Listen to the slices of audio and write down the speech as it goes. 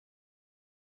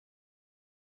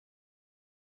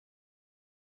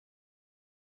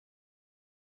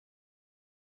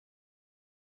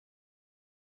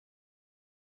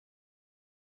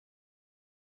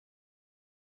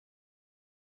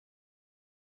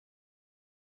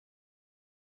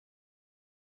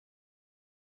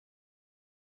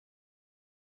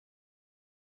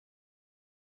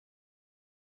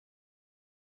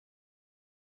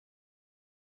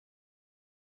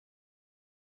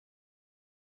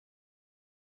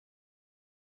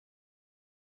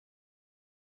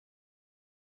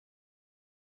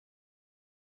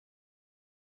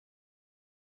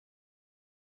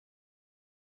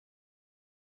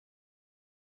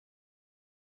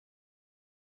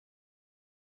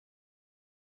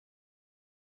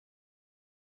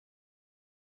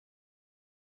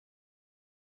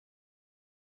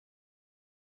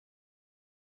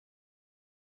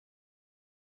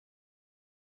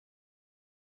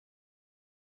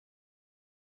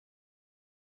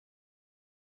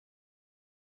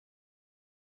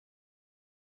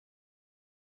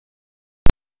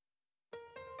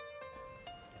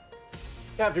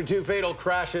After two fatal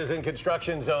crashes in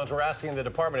construction zones, we're asking the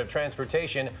Department of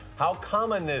Transportation how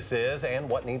common this is and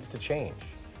what needs to change.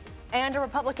 And a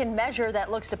Republican measure that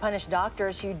looks to punish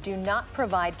doctors who do not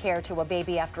provide care to a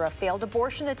baby after a failed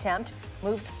abortion attempt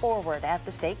moves forward at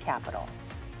the state capitol.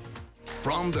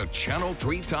 From the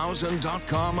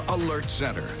Channel3000.com Alert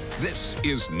Center, this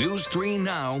is News 3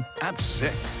 Now at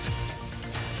 6.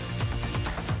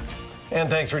 And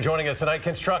thanks for joining us tonight.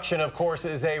 Construction, of course,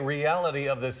 is a reality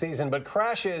of the season, but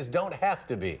crashes don't have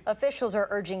to be. Officials are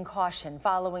urging caution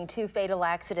following two fatal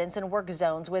accidents in work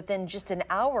zones within just an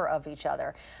hour of each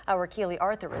other. Our Keely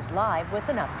Arthur is live with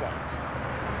an update.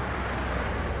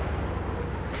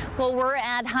 Well, we're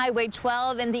at Highway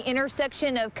 12 in the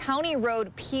intersection of County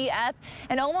Road PF,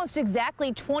 and almost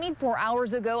exactly 24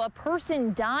 hours ago, a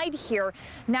person died here.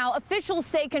 Now, officials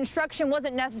say construction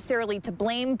wasn't necessarily to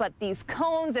blame, but these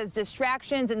cones as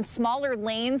distractions and smaller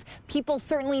lanes, people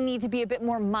certainly need to be a bit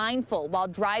more mindful while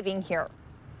driving here.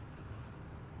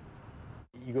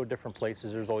 You go different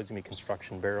places, there's always going to be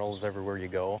construction barrels everywhere you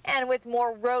go. And with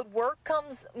more road work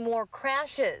comes more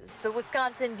crashes. The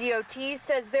Wisconsin DOT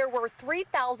says there were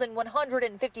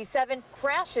 3,157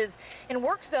 crashes in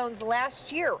work zones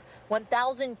last year,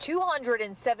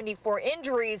 1,274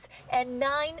 injuries, and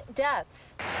 9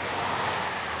 deaths.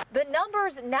 The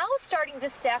numbers now starting to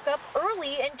stack up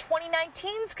early in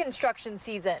 2019's construction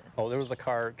season. Oh, there was a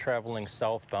car traveling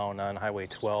southbound on Highway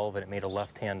 12, and it made a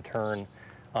left-hand turn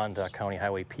onto County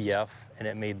Highway PF, and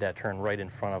it made that turn right in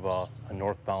front of a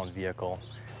northbound vehicle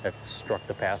that struck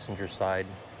the passenger side.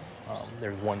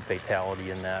 There's one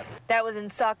fatality in that. That was in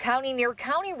Sauk County near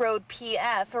County Road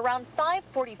PF around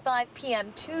 5:45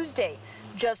 p.m. Tuesday.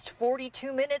 Just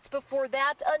 42 minutes before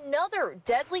that, another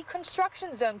deadly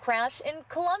construction zone crash in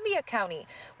Columbia County,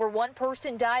 where one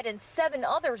person died and 7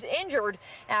 others injured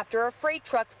after a freight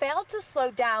truck failed to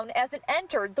slow down as it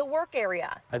entered the work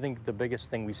area. I think the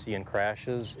biggest thing we see in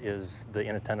crashes is the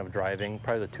inattentive driving.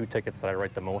 Probably the 2 tickets that I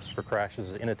write the most for crashes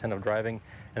is inattentive driving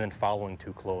and then following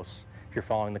too close. If you're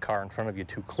following the car in front of you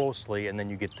too closely and then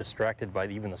you get distracted by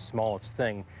even the smallest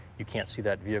thing, you can't see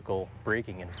that vehicle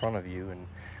braking in front of you, and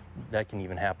that can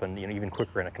even happen, even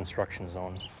quicker in a construction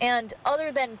zone. And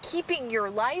other than keeping your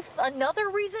life, another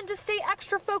reason to stay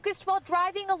extra focused while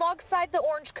driving alongside the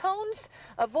orange cones,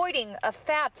 avoiding a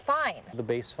fat fine. The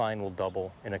base fine will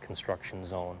double in a construction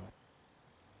zone.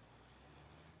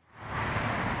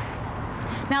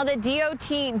 Now, the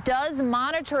DOT does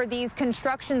monitor these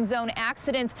construction zone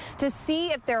accidents to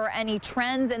see if there are any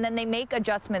trends, and then they make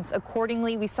adjustments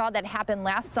accordingly. We saw that happen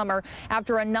last summer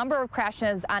after a number of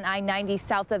crashes on I-90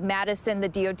 south of Madison. The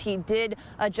DOT did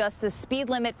adjust the speed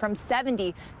limit from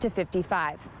 70 to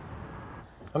 55.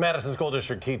 A Madison School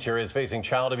District teacher is facing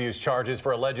child abuse charges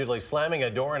for allegedly slamming a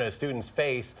door in a student's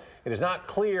face. It is not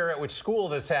clear at which school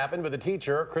this happened, but the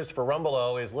teacher, Christopher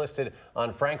Rumbelow, is listed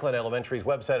on Franklin Elementary's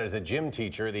website as a gym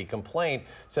teacher. The complaint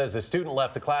says the student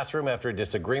left the classroom after a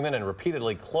disagreement and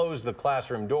repeatedly closed the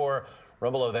classroom door.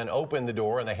 Rumbelow then opened the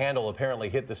door and the handle apparently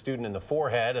hit the student in the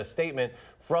forehead. A statement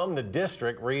from the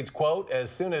district reads, quote, "As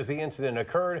soon as the incident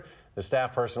occurred, the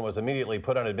staff person was immediately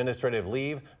put on administrative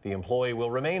leave. The employee will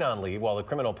remain on leave while the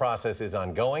criminal process is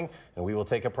ongoing, and we will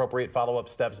take appropriate follow-up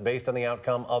steps based on the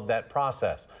outcome of that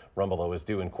process." Rumbelow is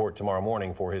due in court tomorrow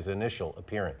morning for his initial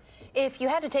appearance. If you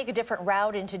had to take a different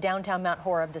route into downtown Mount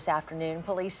Horeb this afternoon,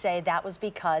 police say that was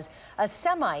because a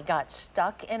semi got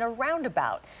stuck in a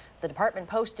roundabout. The department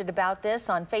posted about this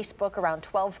on Facebook around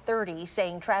 12:30,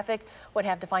 saying traffic would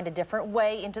have to find a different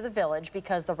way into the village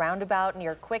because the roundabout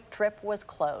near Quick Trip was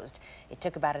closed. It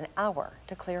took about an hour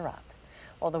to clear up.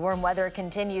 Well, the warm weather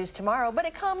continues tomorrow, but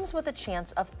it comes with a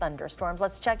chance of thunderstorms.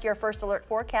 Let's check your first alert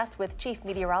forecast with Chief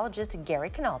Meteorologist Gary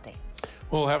Canaldi.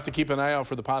 We'll have to keep an eye out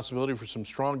for the possibility for some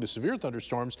strong to severe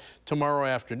thunderstorms tomorrow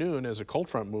afternoon as a cold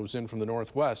front moves in from the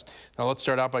northwest. Now let's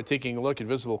start out by taking a look at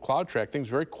visible cloud track. Things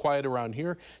very quiet around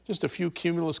here. Just a few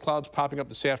cumulus clouds popping up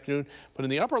this afternoon. But in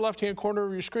the upper left-hand corner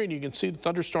of your screen, you can see the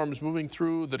thunderstorms moving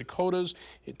through the Dakotas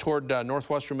toward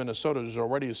northwestern Minnesota. There's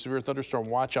already a severe thunderstorm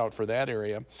watch out for that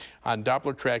area. On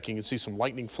Doppler track, you can see some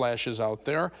lightning flashes out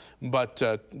there. But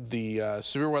the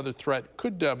severe weather threat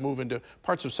could move into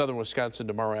parts of southern Wisconsin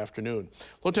tomorrow afternoon.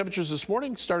 Low temperatures this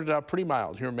morning started out pretty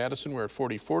mild. Here in Madison, we're at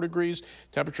 44 degrees.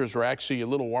 Temperatures were actually a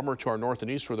little warmer to our north and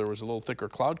east where there was a little thicker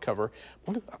cloud cover.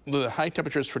 The high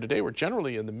temperatures for today were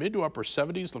generally in the mid to upper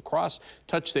 70s. La Crosse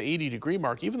touched the 80-degree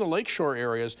mark. Even the lakeshore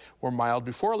areas were mild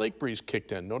before a lake breeze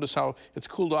kicked in. Notice how it's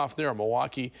cooled off there.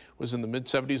 Milwaukee was in the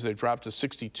mid-70s. They dropped to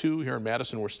 62. Here in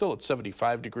Madison, we're still at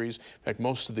 75 degrees. In fact,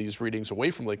 most of these readings away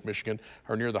from Lake Michigan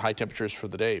are near the high temperatures for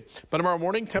the day. But tomorrow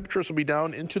morning, temperatures will be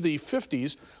down into the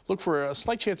 50s. Look for a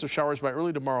slight chance of showers by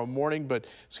early tomorrow morning, but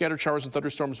scattered showers and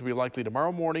thunderstorms will be likely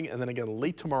tomorrow morning and then again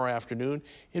late tomorrow afternoon.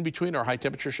 In between, our high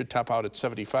temperature should top out at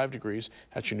 75 degrees.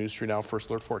 That's your News 3 Now First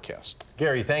Alert forecast.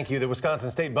 Gary, thank you. The Wisconsin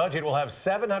state budget will have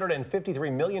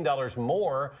 $753 million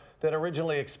more than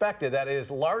originally expected. That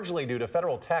is largely due to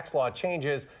federal tax law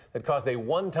changes that caused a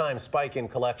one-time spike in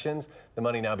collections. The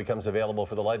money now becomes available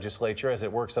for the legislature as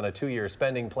it works on a 2-year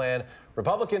spending plan.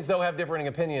 Republicans, though, have differing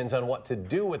opinions on what to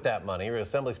do with that money.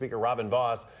 Assembly Speaker Robin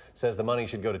Vos says the money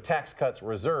should go to tax cuts,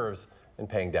 reserves, and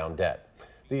paying down debt.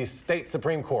 The state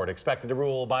Supreme Court expected to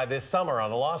rule by this summer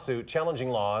on a lawsuit challenging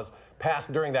laws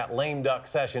passed during that lame duck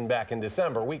session back in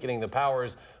December, weakening the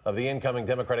powers of the incoming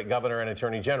Democratic governor and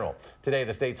attorney general. Today,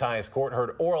 the state's highest court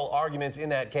heard oral arguments in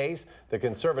that case, the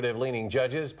conservative-leaning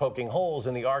judges poking holes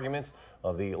in the arguments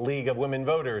of the League of Women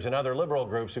Voters and other liberal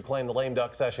groups who claim the lame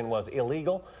duck session was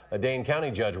illegal. A Dane County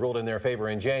judge ruled in their favor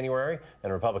in January,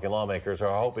 and Republican lawmakers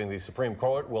are hoping the Supreme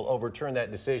Court will overturn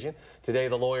that decision. Today,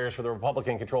 the lawyers for the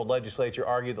Republican-controlled legislature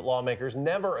argued that lawmakers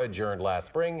never adjourned last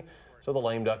spring, so the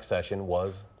lame duck session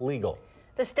was legal.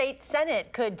 The state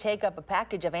Senate could take up a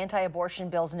package of anti-abortion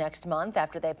bills next month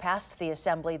after they passed the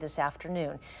Assembly this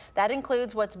afternoon. That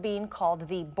includes what's being called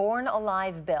the Born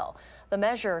Alive bill. The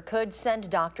measure could send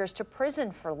doctors to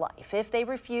prison for life if they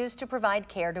refuse to provide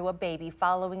care to a baby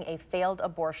following a failed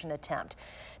abortion attempt.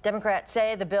 Democrats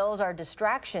say the bills are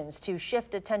distractions to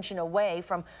shift attention away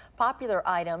from popular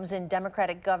items in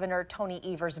Democratic Governor Tony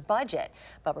Evers' budget.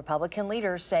 But Republican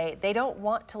leaders say they don't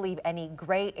want to leave any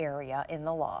gray area in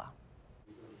the law.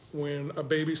 When a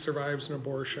baby survives an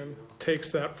abortion,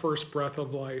 takes that first breath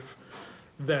of life,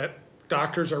 that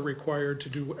doctors are required to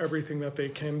do everything that they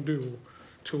can do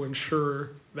to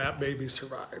ensure that baby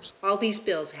survives. All these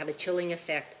bills have a chilling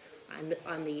effect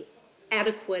on the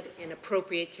adequate and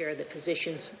appropriate care that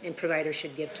physicians and providers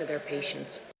should give to their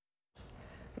patients.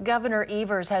 Governor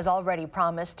Evers has already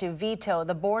promised to veto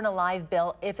the Born Alive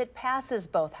bill if it passes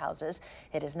both houses.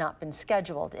 It has not been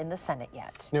scheduled in the Senate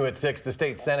yet. New at 6, the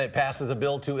state Senate passes a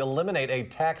bill to eliminate a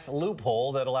tax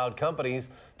loophole that allowed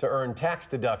companies to earn tax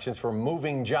deductions for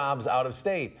moving jobs out of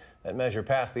state. That measure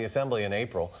passed the Assembly in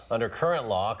April. Under current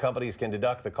law, companies can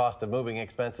deduct the cost of moving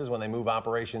expenses when they move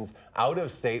operations out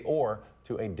of state or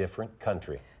to a different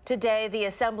country. Today, the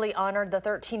Assembly honored the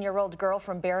 13-year-old girl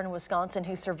from Barron, Wisconsin,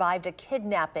 who survived a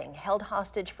kidnapping, held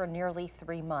hostage for nearly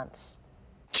 3 months.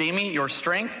 Jamie, your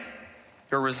strength,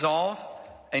 your resolve,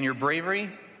 and your bravery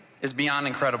is beyond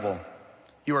incredible.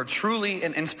 You are truly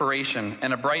an inspiration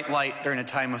and a bright light during a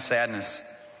time of sadness.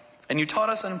 And you taught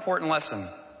us an important lesson.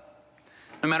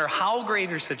 No matter how grave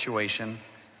your situation,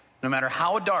 no matter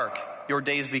how dark your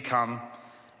days become,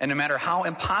 and no matter how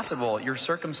impossible your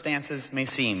circumstances may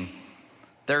seem,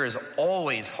 there is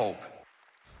always hope.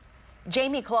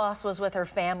 Jamie Kloss was with her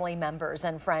family members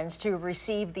and friends to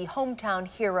receive the Hometown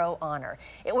Hero honor.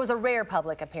 It was a rare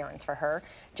public appearance for her.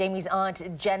 Jamie's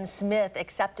aunt, Jen Smith,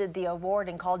 accepted the award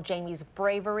and called Jamie's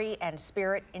bravery and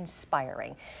spirit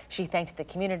inspiring. She thanked the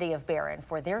community of Barron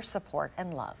for their support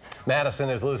and love. Madison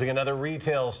is losing another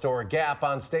retail store. Gap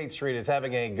on State Street is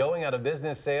having a going out of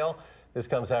business sale. This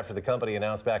comes after the company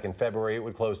announced back in February it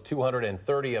would close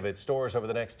 230 of its stores over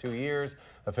the next 2 years.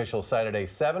 Officials cited a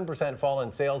 7% fall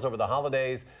in sales over the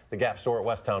holidays. The Gap store at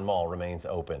Westtown Mall remains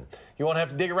open. You won't have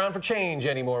to dig around for change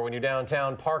anymore when you're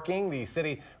downtown parking. The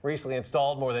city recently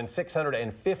installed more than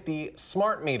 650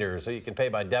 smart meters, so you can pay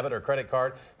by debit or credit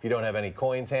card if you don't have any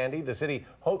coins handy. The city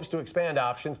hopes to expand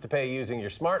options to pay using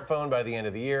your smartphone by the end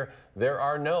of the year. There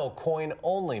are no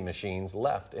coin-only machines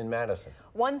left in Madison.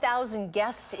 1,000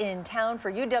 guests in town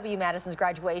for UW-Madison's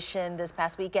graduation this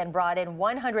past weekend brought in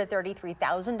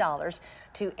 $133,000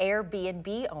 to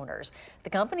Airbnb owners. The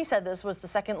company said this was the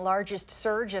second largest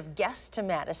surge of guests to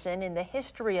Madison in the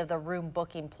history of the room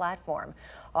booking platform.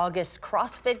 August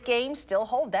CrossFit Games still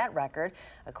hold that record.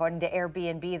 According to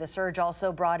Airbnb, the surge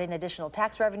also brought in additional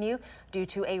tax revenue due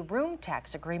to a room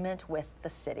tax agreement with the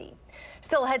city.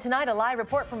 Still ahead tonight, a live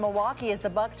report from Milwaukee as the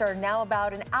Bucks are now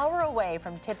about an hour away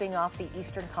from tipping off the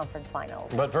Eastern Conference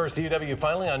Finals. But first, UW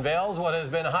finally unveils what has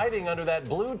been hiding under that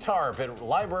blue tarp at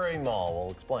Library Mall.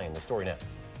 We'll explain the story next.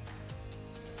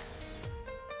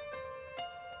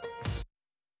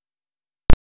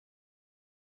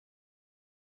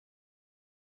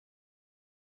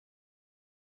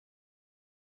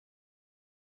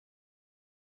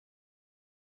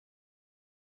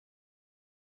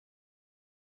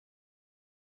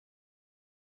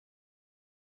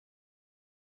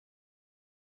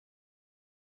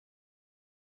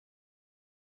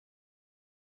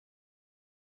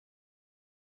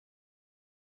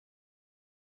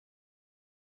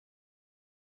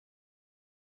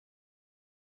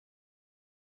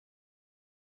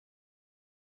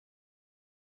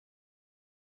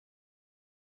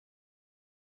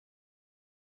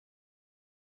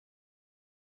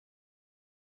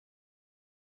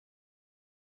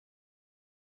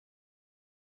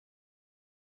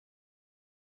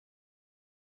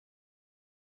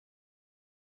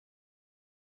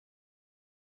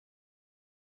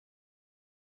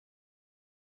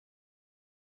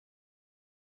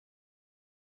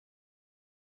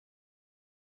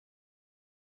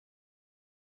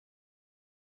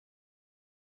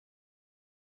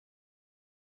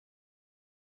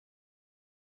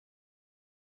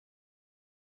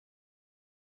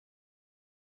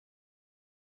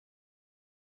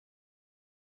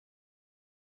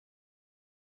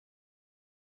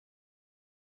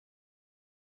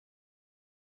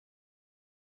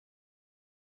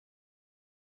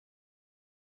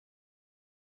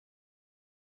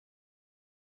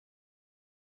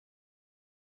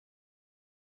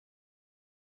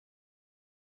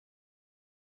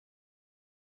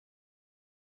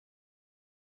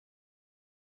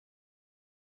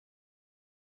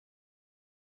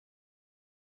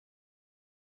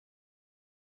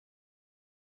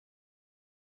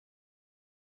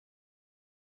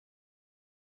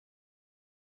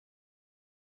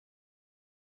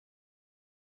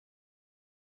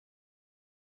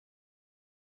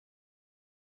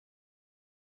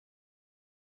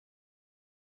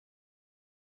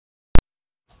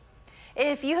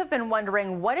 If you have been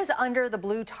wondering what is under the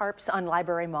blue tarps on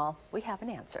Library Mall, we have an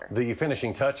answer. The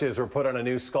finishing touches were put on a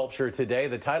new sculpture today.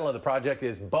 The title of the project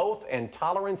is Both and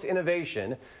Tolerance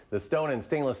Innovation. The stone and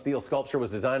stainless steel sculpture was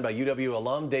designed by UW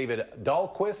alum David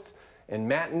Dahlquist and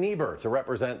Matt Niebuhr to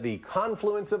represent the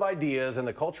confluence of ideas and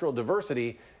the cultural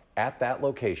diversity at that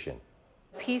location.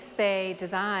 The piece they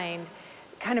designed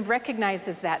kind of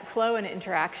recognizes that flow and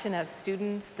interaction of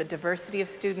students, the diversity of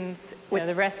students with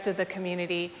the rest of the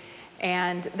community.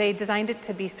 And they designed it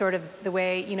to be sort of the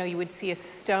way, you would see a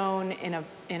stone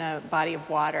in a body of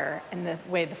water, and the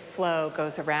way the flow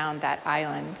goes around that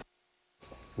island.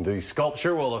 The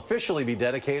sculpture will officially be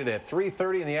dedicated at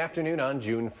 3:30 in the afternoon on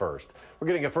June 1st. We're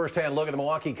getting a first-hand look at the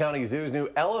Milwaukee County Zoo's new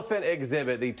elephant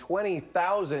exhibit. The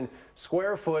 20,000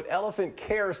 square foot Elephant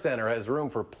Care Center has room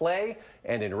for play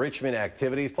and enrichment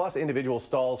activities, plus individual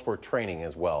stalls for training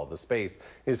as well. The space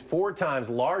is 4 times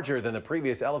larger than the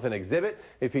previous elephant exhibit.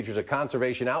 It features a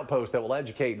conservation outpost that will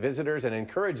educate visitors and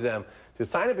encourage them to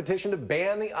sign a petition to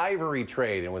ban the ivory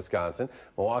trade in Wisconsin.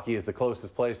 Milwaukee is the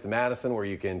closest place to Madison where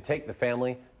you can take the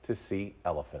family to see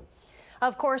elephants.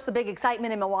 Of course, the big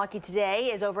excitement in Milwaukee today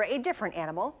is over a different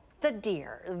animal, the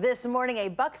deer. This morning, a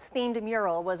Bucks-themed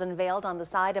mural was unveiled on the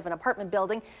side of an apartment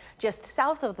building just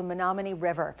south of the Menominee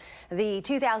River. The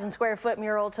 2,000 square foot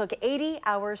mural took 80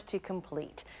 hours to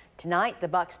complete. Tonight, the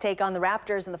Bucks take on the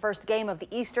Raptors in the first game of the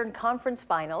Eastern Conference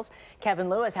Finals. Kevin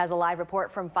Lewis has a live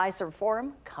report from Fiserv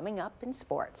Forum coming up in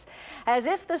sports. As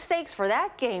if the stakes for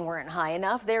that game weren't high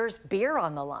enough, there's beer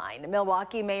on the line.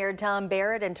 Milwaukee Mayor Tom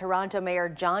Barrett and Toronto Mayor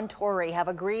John Tory have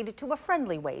agreed to a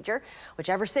friendly wager.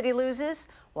 Whichever city loses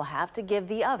will have to give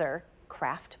the other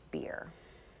craft beer.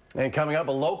 And coming up,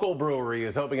 a local brewery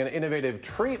is hoping an innovative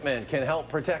treatment can help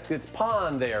protect its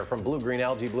pond there from blue-green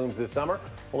algae blooms this summer.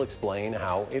 We'll explain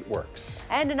how it works.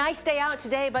 And a nice day out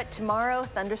today, but tomorrow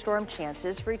thunderstorm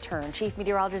chances return. Chief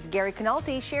Meteorologist Gary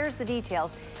Canalti shares the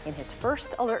details in his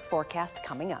first alert forecast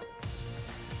coming up.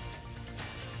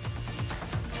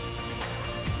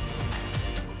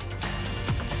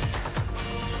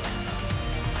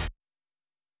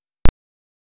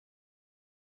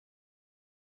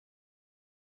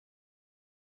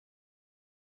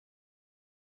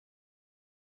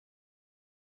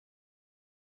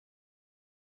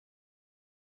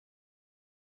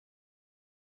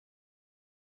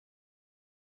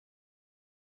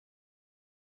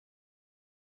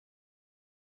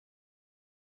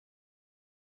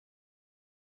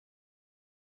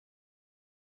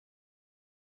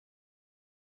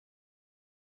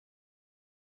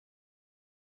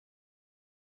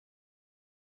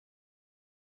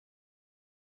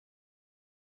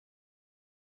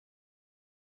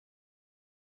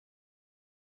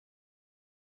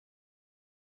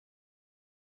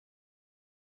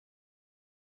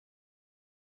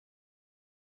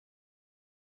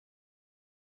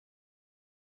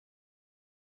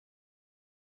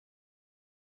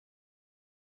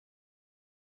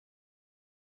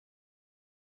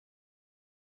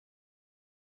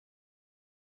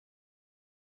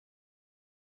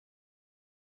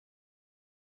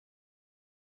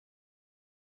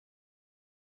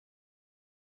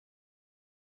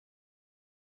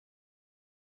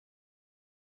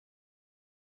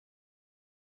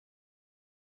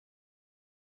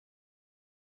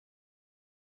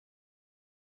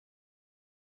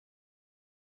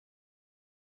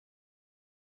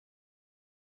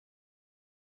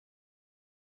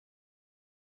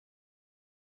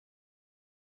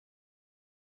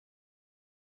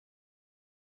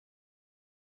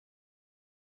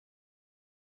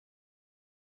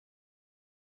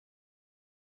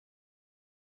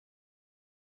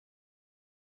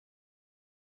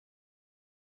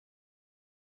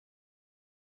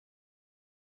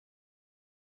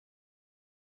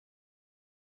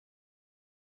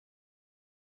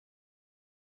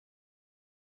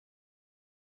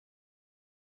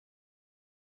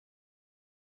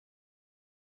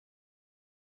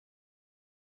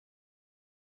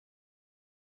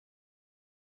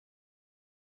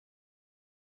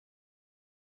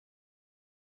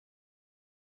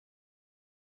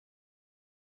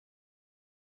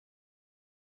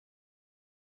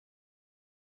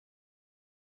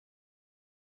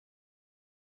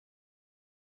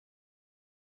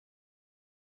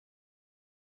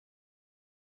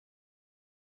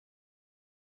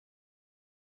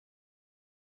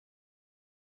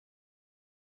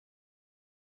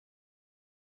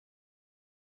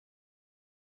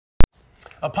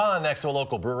 A pond next to a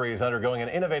local brewery is undergoing an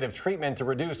innovative treatment to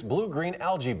reduce blue-green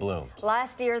algae blooms.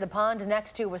 Last year, the pond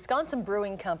next to Wisconsin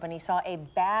Brewing Company saw a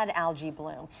bad algae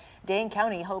bloom. Dane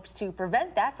County hopes to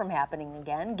prevent that from happening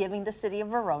again, giving the city of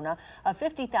Verona a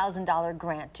 $50,000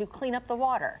 grant to clean up the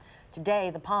water. Today,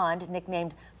 the pond,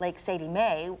 nicknamed Lake Sadie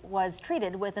Mae, was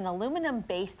treated with an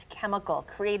aluminum-based chemical,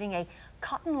 creating a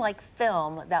cotton-like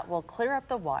film that will clear up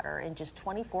the water in just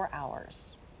 24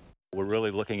 hours. We're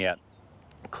really looking at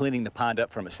cleaning the pond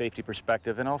up from a safety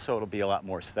perspective, and also it'll be a lot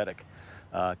more aesthetic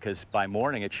because by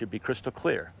morning it should be crystal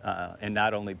clear and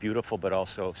not only beautiful but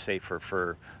also safer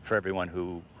for everyone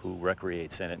who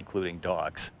recreates in it, including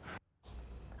dogs.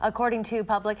 According to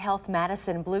Public Health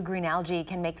Madison, blue-green algae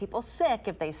can make people sick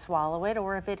if they swallow it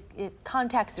or if it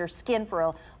contacts their skin for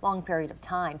a long period of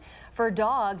time. For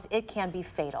dogs, it can be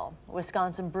fatal.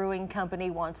 Wisconsin Brewing Company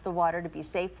wants the water to be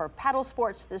safe for paddle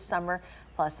sports this summer,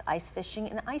 plus ice fishing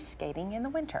and ice skating in the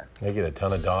winter. They get a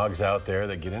ton of dogs out there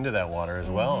that get into that water as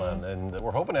well, and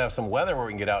we're hoping to have some weather where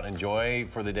we can get out and enjoy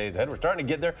for the days ahead. We're starting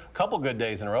to get there, a couple good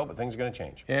days in a row, but things are going to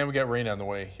change. And we got rain on the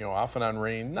way, off and on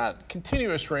rain, not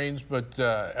continuous rains, but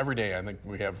every day I think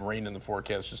we have rain in the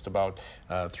forecast just about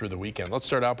through the weekend. Let's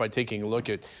start out by taking a look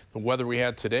at the weather we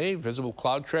had today. Visible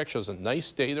cloud track shows a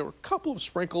nice day. There were a couple of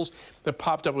sprinkles that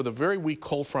popped up with a very weak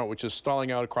cold front, which is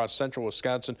stalling out across central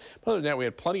Wisconsin. Other than that, we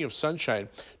had plenty of sunshine.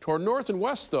 To our north and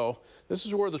west, though, this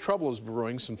is where the trouble is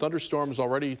brewing. Some thunderstorms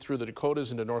already through the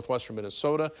Dakotas into northwestern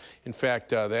Minnesota. In fact,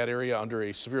 that area under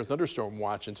a severe thunderstorm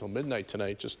watch until midnight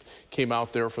tonight just came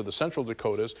out there for the central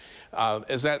Dakotas.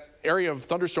 As that area of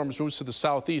thunderstorms moves to the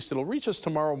southeast, it'll reach us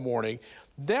tomorrow morning.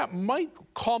 That might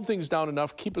calm things down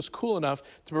enough, keep us cool enough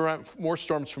to prevent more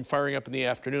storms from firing up in the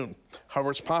afternoon.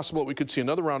 However, it's possible we could see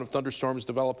another round of thunderstorms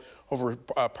develop over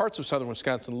parts of southern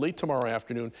Wisconsin late tomorrow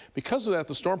afternoon. Because of that,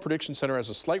 the Storm Prediction Center has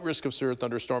a slight risk of severe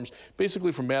thunderstorms,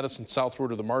 basically from Madison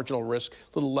southward, or the marginal risk,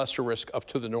 a little lesser risk up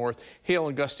to the north, hail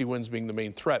and gusty winds being the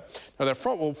main threat. Now, that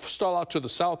front will stall out to the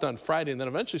south on Friday and then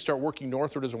eventually start working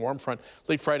northward as a warm front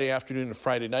late Friday afternoon and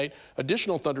Friday night.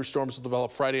 Additional thunderstorms will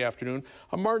develop Friday afternoon,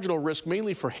 a marginal risk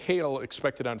mainly for hail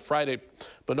expected on Friday.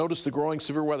 But notice the growing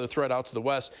severe weather threat out to the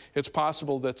west. It's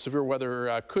possible that severe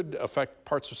weather could affect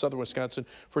parts of southern Wisconsin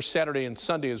for Saturday and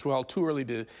Sunday as well. Too early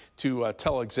to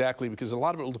tell exactly because a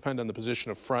lot of it will depend on the position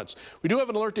of fronts. We do have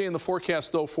an alert day in the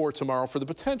forecast, though, for tomorrow for the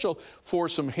potential for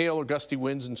some hail or gusty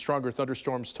winds and stronger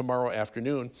thunderstorms tomorrow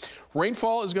afternoon.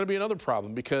 Rainfall is going to be another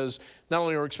problem because not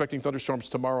only are we expecting thunderstorms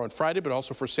tomorrow and Friday, but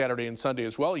also for Saturday and Sunday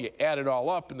as well. You add it all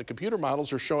up, and the computer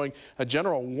models are showing a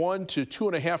general 1 to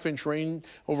 2.5 inch rain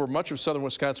over much of southern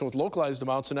Wisconsin with localized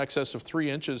amounts in excess of 3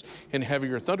 inches in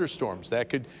heavier thunderstorms. That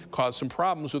could cause some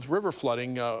problems with river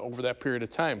flooding over that period of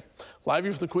time. Live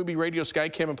view from the Queen Radio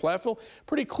Skycam in Platteville.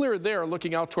 Pretty clear there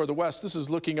looking out toward the west. This is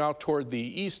looking out toward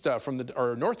the east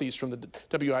or northeast from the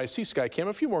WISC Skycam.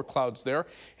 A few more clouds there.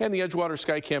 And the Edgewater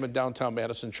Skycam in downtown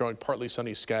Madison showing partly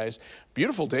sunny skies.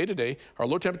 Beautiful day today. Our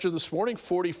low temperature this morning,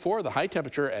 44. The high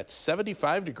temperature at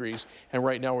 75 degrees. And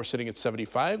right now we're sitting at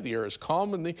 75. The air is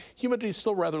calm and the humidity is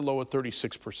still rather low at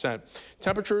 36%.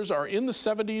 Temperatures are in the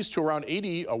 70s to around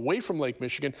 80 away from Lake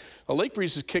Michigan. The lake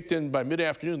breeze is kicked in by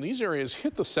mid-afternoon. These areas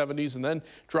hit the 70s and then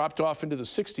dropped off into the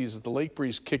 60s as the lake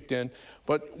breeze kicked in.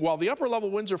 But while the upper level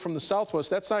winds are from the southwest,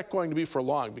 that's not going to be for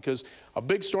long because a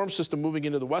big storm system moving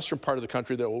into the western part of the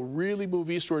country that will really move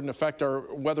eastward and affect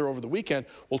our weather over the weekend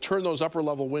will turn those upper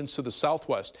level winds to the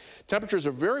southwest. Temperatures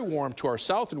are very warm to our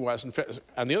south and west. In fact,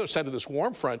 on the other side of this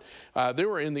warm front, they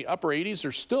were in the upper 80s.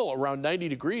 They're still around 90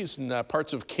 degrees in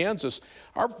parts of Kansas.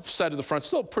 Our side of the front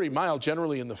still pretty mild,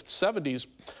 generally in the 70s.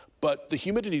 But the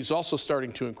humidity is also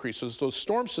starting to increase. As those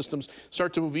storm systems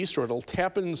start to move eastward, it'll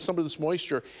tap in some of this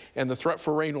moisture, and the threat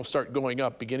for rain will start going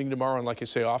up beginning tomorrow and, like I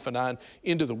say, off and on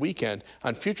into the weekend.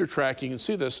 On future track, you can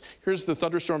see this. Here's the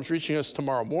thunderstorms reaching us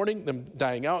tomorrow morning, them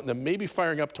dying out, and then maybe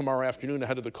firing up tomorrow afternoon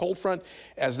ahead of the cold front.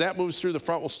 As that moves through, the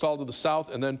front will stall to the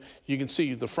south, and then you can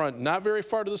see the front not very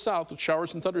far to the south with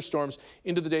showers and thunderstorms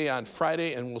into the day on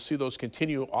Friday, and we'll see those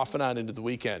continue off and on into the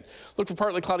weekend. Look for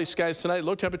partly cloudy skies tonight.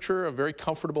 Low temperature, a very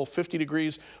comfortable 50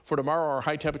 degrees. For tomorrow, our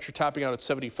high temperature topping out at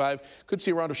 75. Could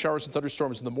see a round of showers and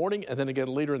thunderstorms in the morning and then again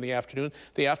later in the afternoon.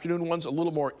 The afternoon one's a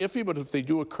little more iffy, but if they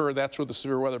do occur, that's where the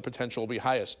severe weather potential will be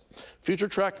highest. Future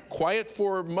track, quiet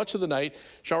for much of the night.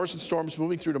 Showers and storms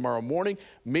moving through tomorrow morning,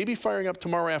 maybe firing up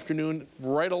tomorrow afternoon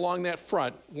right along that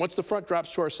front. Once the front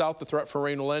drops to our south, the threat for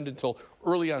rain will end until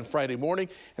early on Friday morning,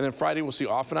 and then Friday we'll see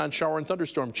off and on shower and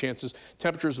thunderstorm chances.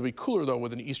 Temperatures will be cooler, though,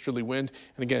 with an easterly wind.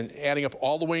 And again, adding up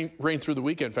all the rain through the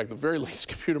weekend. In fact, the very latest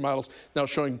computer models now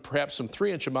showing perhaps some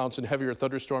 3-inch amounts and heavier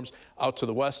thunderstorms out to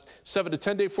the west. 7 to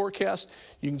 10 day forecast.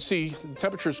 You can see the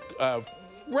temperatures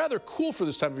rather cool for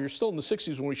this time of year, still in the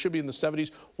 60s when we should be in the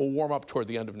 70s. We'll warm up toward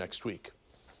the end of next week.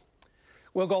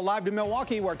 We'll go live to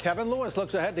Milwaukee, where Kevin Lewis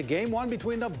looks ahead to Game 1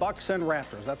 between the Bucks and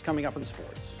Raptors. That's coming up in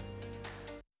sports.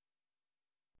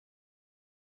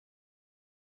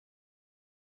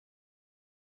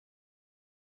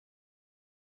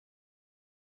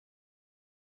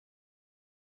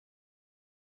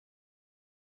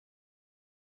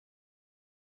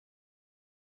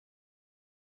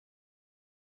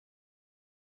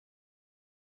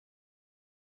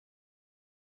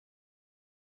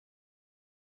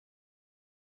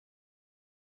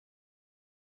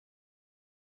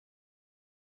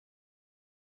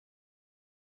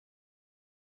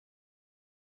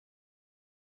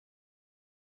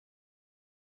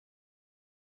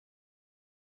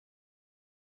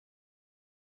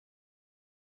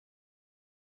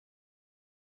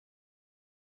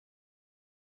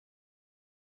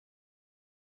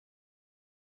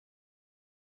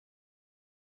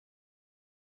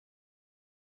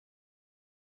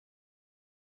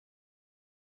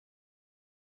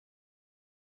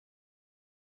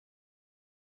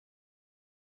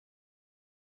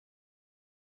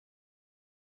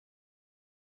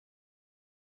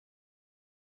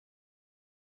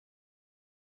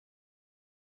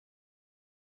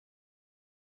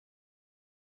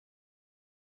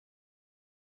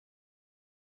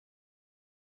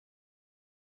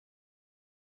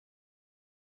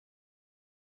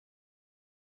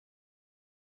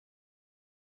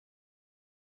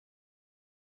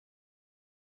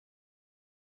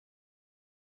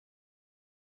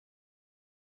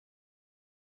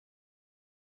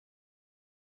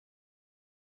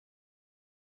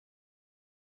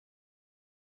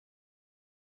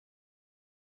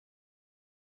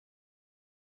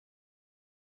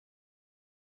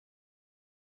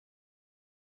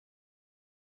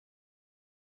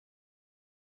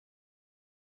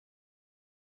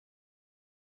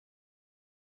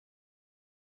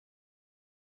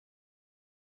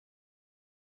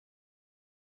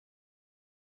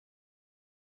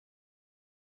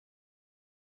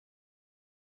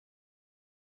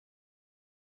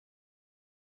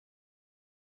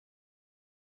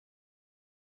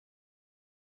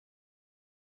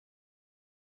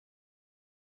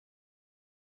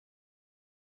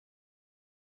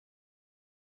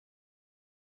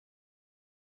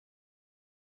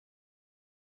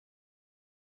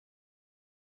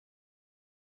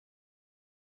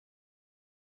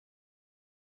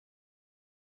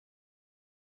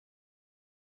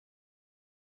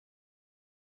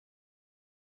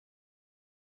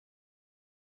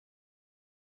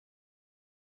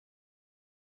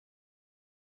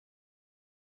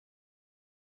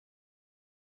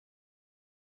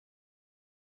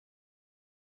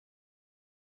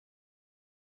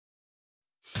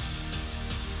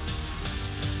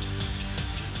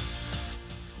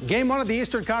 Game 1 of the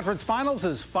Eastern Conference Finals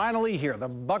is finally here. The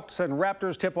Bucks and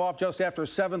Raptors tip off just after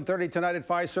 7:30 tonight at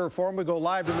Fiserv Forum. We go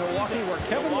live to Milwaukee, where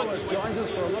Kevin Lewis joins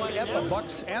us for a look at the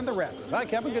Bucks and the Raptors. Hi,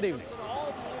 Kevin. Good evening.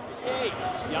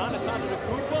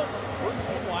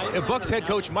 Bucks head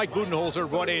coach Mike Budenholzer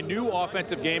brought a new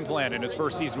offensive game plan in his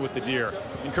first season with the Deer,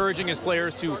 encouraging his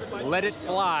players to let it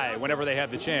fly whenever they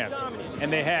had the chance,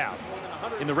 and they have.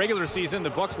 In the regular season, the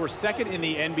Bucks were second in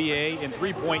the NBA in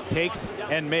three-point takes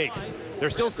and makes. They're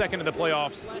still second in the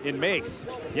playoffs in makes.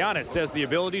 Giannis says the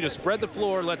ability to spread the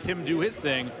floor lets him do his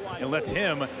thing and lets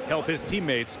him help his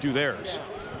teammates do theirs.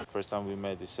 First time we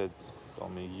met, he said,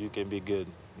 told me, you can be good.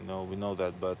 You know, we know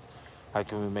that, but how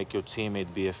can we make your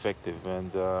teammate be effective?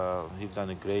 And he's done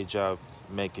a great job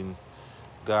making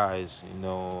guys, you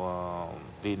know,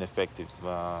 being effective,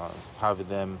 having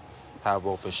them have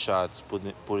open shots,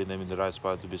 putting them in the right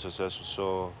spot to be successful.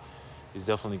 So he's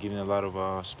definitely giving a lot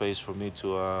of space for me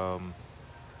to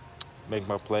make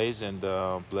my plays, and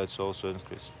Bledsoe also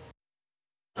increase.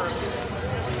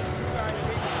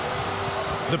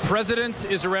 The president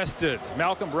is arrested.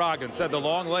 Malcolm Brogdon said the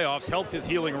long layoffs helped his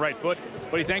healing right foot,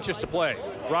 but he's anxious to play.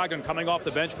 Brogdon, coming off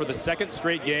the bench for the second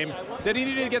straight game, said he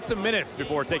needed to get some minutes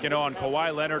before taking on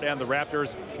Kawhi Leonard and the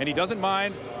Raptors, and he doesn't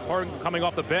mind coming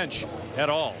off the bench at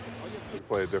all. We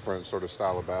play a different sort of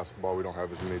style of basketball. We don't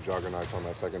have as many juggernauts on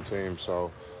that second team, so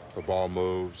the ball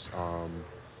moves,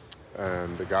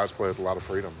 and the guys play with a lot of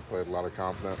freedom, play with a lot of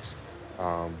confidence.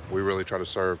 We really try to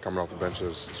serve coming off the bench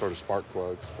as sort of spark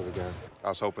plugs to the game. I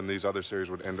was hoping these other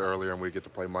series would end earlier and we get to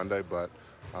play Monday, but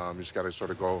you just got to sort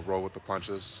of go roll with the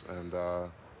punches and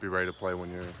be ready to play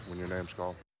when your name's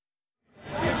called.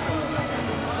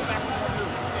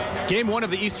 Game 1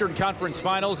 of the Eastern Conference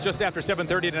Finals just after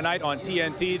 7:30 tonight on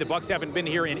TNT. The Bucks haven't been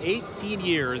here in 18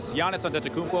 years. Giannis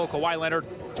Antetokounmpo, Kawhi Leonard,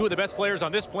 two of the best players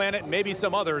on this planet, maybe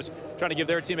some others, trying to give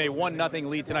their team a 1-0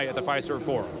 lead tonight at the Fiserv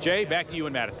Forum. Jay, back to you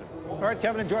in Madison. All right,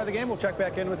 Kevin, enjoy the game. We'll check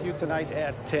back in with you tonight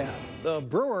at 10. The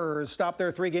Brewers stopped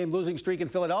their 3-game losing streak in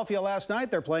Philadelphia last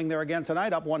night. They're playing there again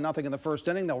tonight, up 1-0 in the first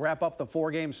inning. They'll wrap up the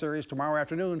 4-game series tomorrow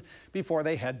afternoon before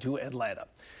they head to Atlanta.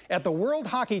 At the World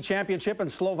Hockey Championship in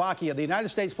Slovakia, the United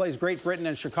States plays Great Britain,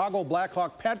 and Chicago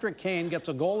Blackhawk Patrick Kane gets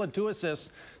a goal and 2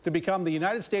 assists to become the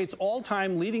United States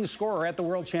all-time leading scorer at the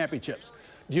World Championships.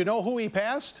 Do you know who he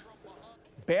passed?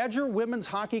 Badger women's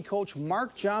hockey coach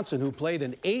Mark Johnson, who played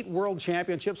in 8 World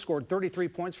Championships, scored 33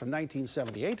 points from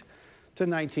 1978 to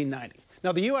 1990.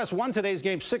 Now, the U.S. won today's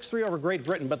game 6-3 over Great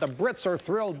Britain, but the Brits are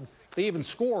thrilled they even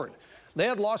scored. They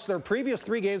had lost their previous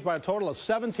 3 games by a total of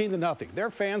 17-0. Their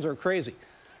fans are crazy.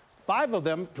 5 of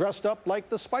them dressed up like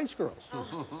the Spice Girls.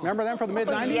 Remember them from the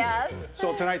mid-90s? Yes.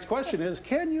 So tonight's question is,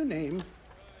 can you name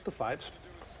the 5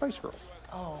 Spice Girls?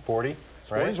 Oh. Sporty.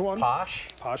 Sporty's right? 1. Posh.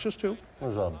 Posh is 2.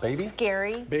 Was a baby?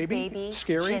 Scary. Baby.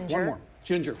 Scary. Ginger. 1 more.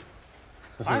 Ginger.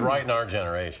 This is right in our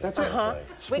generation. That's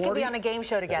it. We could be on a game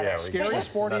show together. Yeah, Scary,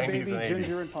 sporty, 90s baby, and 80s.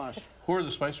 ginger, and posh. Who are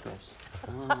the Spice Girls?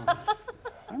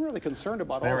 I'm really concerned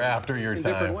about all They're of them after your in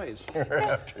time. different ways. They're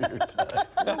after your time.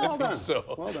 Well done.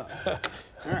 So. Well done.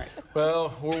 All right.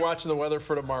 Well, we're watching the weather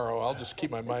for tomorrow. I'll just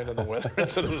keep my mind on the weather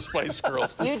instead of the Spice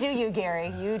Girls. You do you,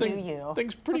 Gary. You do you.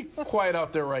 Things pretty quiet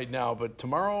out there right now, but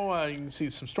tomorrow you can see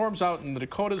some storms out in the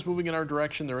Dakotas moving in our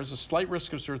direction. There is a slight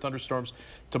risk of severe thunderstorms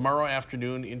tomorrow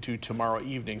afternoon into tomorrow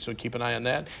evening, so keep an eye on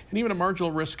that. And even a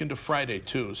marginal risk into Friday,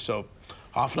 too. So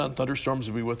off and on thunderstorms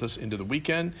will be with us into the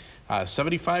weekend.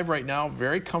 75 right now,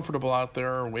 very comfortable out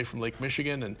there away from Lake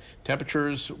Michigan, and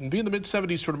temperatures will be in the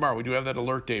mid-70s for tomorrow. We do have that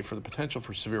alert day for the potential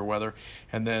for severe weather,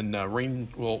 and then rain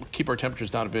will keep our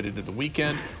temperatures down a bit into the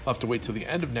weekend. We'll have to wait till the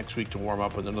end of next week to warm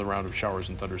up with another round of showers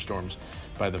and thunderstorms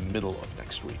by the middle of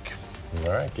next week.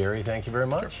 All right, Gary, thank you very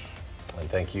much. Sure. And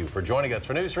thank you for joining us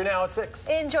for News 3 Now at 6.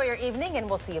 Enjoy your evening, and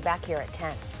we'll see you back here at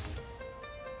 10.